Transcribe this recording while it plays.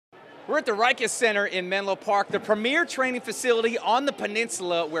We're at the Riekes Center in Menlo Park, the premier training facility on the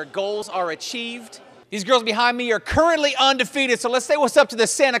peninsula where goals are achieved. These girls behind me are currently undefeated, so let's say what's up to the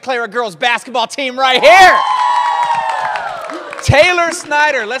Santa Clara girls basketball team right here. Taylor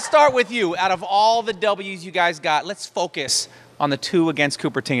Snyder, let's start with you. Out of all the W's you guys got, let's focus on the 2 against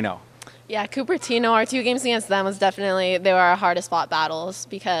Cupertino. Yeah, Cupertino, our 2 games against them was definitely, they were our hardest fought battles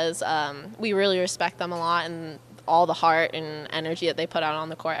because we really respect them a lot and all the heart and energy that they put out on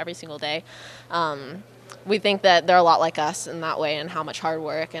the court every single day. We think that they're a lot like us in that way and how much hard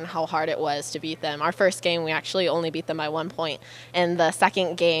work and how hard it was to beat them. Our first game, we actually only beat them by 1 point. And the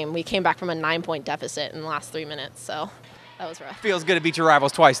second game, we came back from a 9-point deficit in the last 3 minutes, so that was rough. Feels good to beat your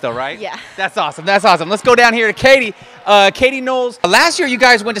rivals twice though, right? Yeah. That's awesome, that's awesome. Let's go down here to Katie. Katie Knowles, last year you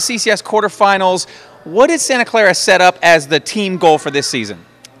guys went to CCS quarterfinals. What did Santa Clara set up as the team goal for this season?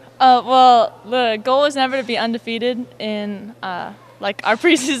 Well, the goal was never to be undefeated in like our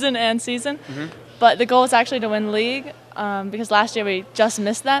preseason and season, but the goal is actually to win league because last year we just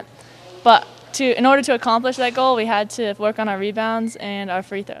missed that. But in order to accomplish that goal, we had to work on our rebounds and our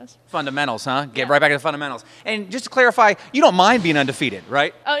free throws. Fundamentals, huh? Get right back to the fundamentals. And just to clarify, you don't mind being undefeated,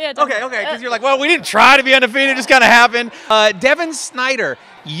 right? Oh, yeah, definitely. Okay, because you're like, well, we didn't try to be undefeated, it just kind of happened. Devin Snyder,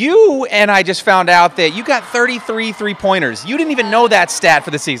 you and I just found out that you got 33 three-pointers. You didn't even know that stat for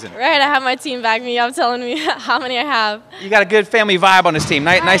the season. Right, I have my team back me up telling me how many I have. You got a good family vibe on this team.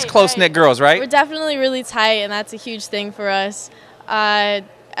 Nice close-knit girls, right? We're definitely really tight, and that's a huge thing for us.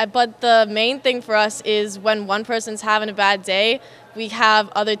 But the main thing for us is when one person's having a bad day, we have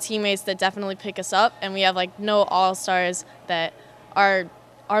other teammates that definitely pick us up, and we have like no all-stars that are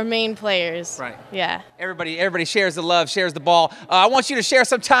our main players. Right. Yeah. Everybody shares the love, shares the ball. I want you to share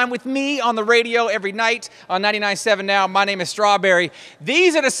some time with me on the radio every night on 99.7 Now. My name is Strawberry.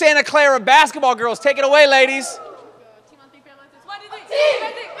 These are the Santa Clara basketball girls. Take it away, ladies. Team,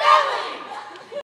 family.